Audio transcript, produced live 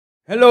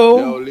Hello.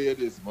 Yo,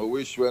 ladies, I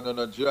wish we on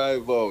a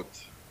drive out.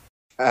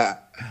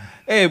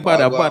 Hey,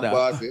 Badda, Wagwan Badda.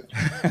 bossy.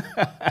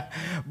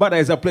 Badda,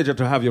 it's a pleasure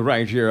to have you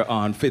right here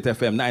on Fit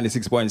FM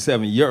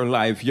 96.7. Your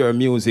life, your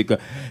music.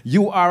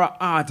 You are an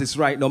artist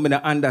right now. I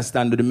don't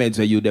understand the meds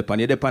where you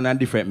depend. You depend on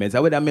different meds.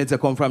 Where the meds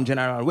come from,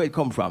 General? Where it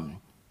come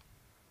from?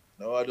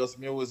 No, I just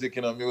music,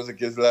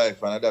 music is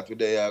life. And that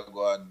today I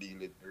go and deal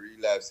with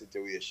real life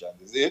situations.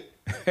 Is it?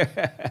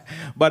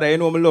 But I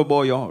know I love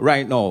about you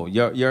right now.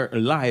 You're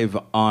live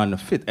on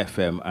Fit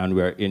FM and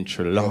we're in Yeah.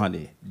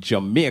 Trelawney,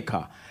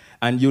 Jamaica.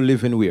 And you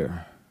live in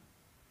where?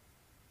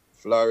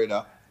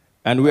 Florida.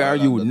 And where are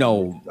you Orlando,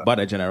 now, Jamaica.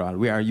 Badda General?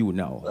 Where are you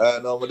now?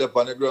 Right now, I'm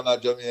on the ground at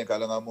Jamaica.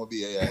 I'm going to be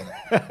here.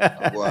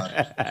 I go on.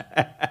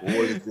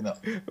 Hold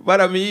it,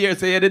 But I mean, here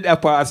say you did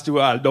that pass to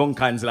all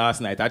Duncans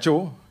last night, are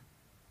you?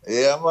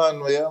 Yeah,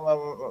 man. Yeah,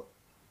 man.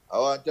 I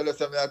want to tell you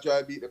something. I try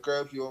to beat the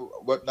curfew,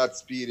 but not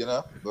speed,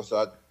 Just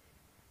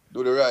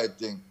do the right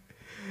thing.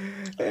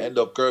 I end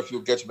up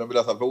curfew catch me. I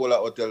just have to hold a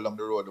hotel down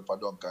the road up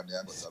at Duncan.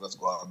 Yeah, so let's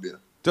go and build.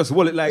 Just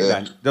hold it like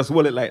that. Just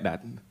hold it like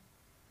that.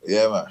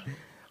 Yeah, man.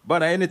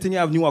 But anything you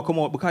have new come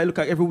out, because I look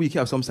at every week you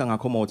have some song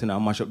come out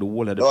and mash up the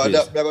whole of the No,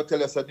 place. I'm going to tell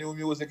you, some new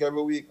music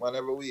every week, man.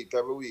 Every week.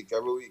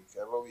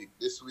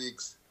 This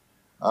week's,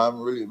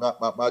 really,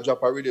 my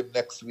drop a rhythm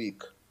next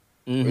week.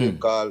 Rhythm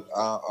called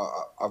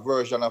a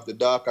version of the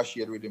darker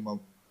shade rhythm.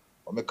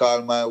 I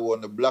call my one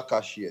the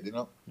blacker shade,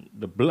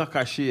 The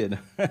blacker shade.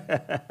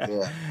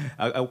 Yeah.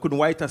 I couldn't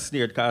white a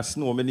snare because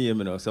snow my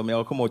name, so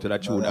I'll come out to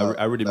that tune.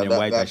 I read him in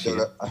white shade.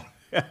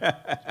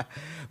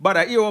 But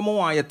I hear what I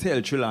want you to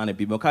tell Trelawney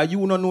people, because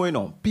you don't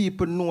know,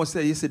 people know,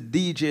 say, you say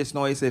DJs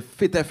now, you say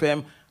Fit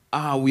FM,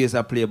 always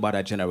a play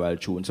Badda General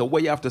tune. So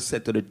what you have to say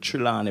to the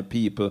Trelawney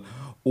people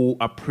who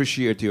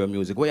appreciate your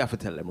music, what you have to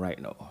tell them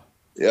right now?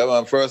 Yeah,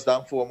 man. First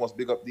and foremost,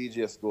 big up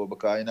DJ Store,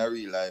 because in a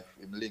real life,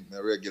 him link me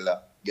regular,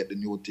 get the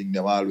new thing,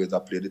 them always I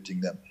play the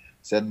thing, them.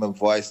 Send me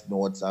voice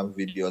notes and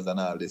videos and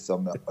all this,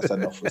 so that's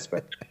enough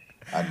respect.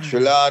 And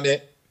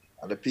Trelawney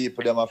and the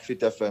people, them at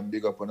Fit FM,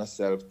 big up on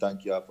yourself.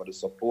 Thank you all for the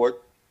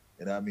support.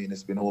 You know what I mean?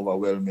 It's been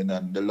overwhelming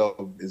and the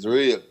love is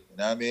real. You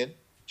know what I mean?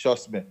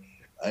 Trust me.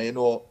 And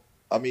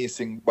I mean,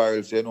 sing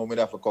barrels, so me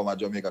have to come to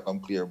Jamaica, come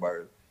clear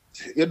barrel.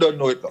 You don't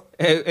know it though.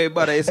 Hey,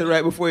 Badda, you see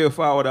right before you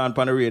forward on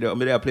the radio,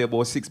 I play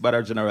about 6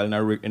 Badda General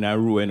in a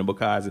row,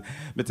 because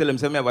I tell them,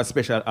 say, I have a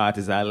special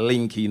artist, I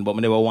link in, but I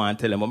never want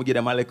to tell them. I give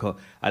them a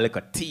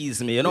little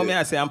tease me. Me,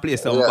 I say, I'm play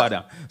some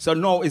Badda. So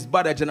now it's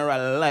Badda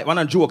General live. I'm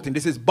not joking,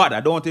 this is Badda,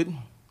 don't it?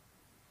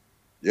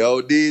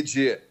 Yo,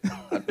 DJ,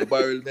 and the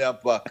barrel me a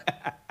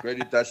pack.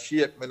 Ready to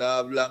shake, me not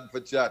have long for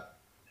chat.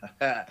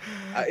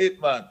 I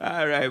hit, man.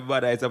 All right,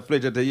 Badda, it's a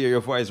pleasure to hear your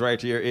voice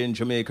right here in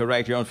Jamaica,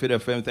 right here on Fit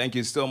FM. Thank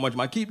you so much,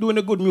 man. Keep doing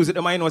the good music.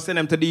 Them I know send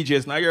them to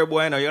DJs. Now you're a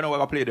boy, now you know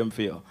what I play them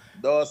for you.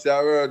 Don't say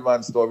a word,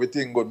 man. So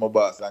everything good, my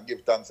boss. And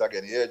give thanks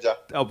again. Yeah, Jack.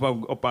 Up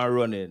and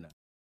running.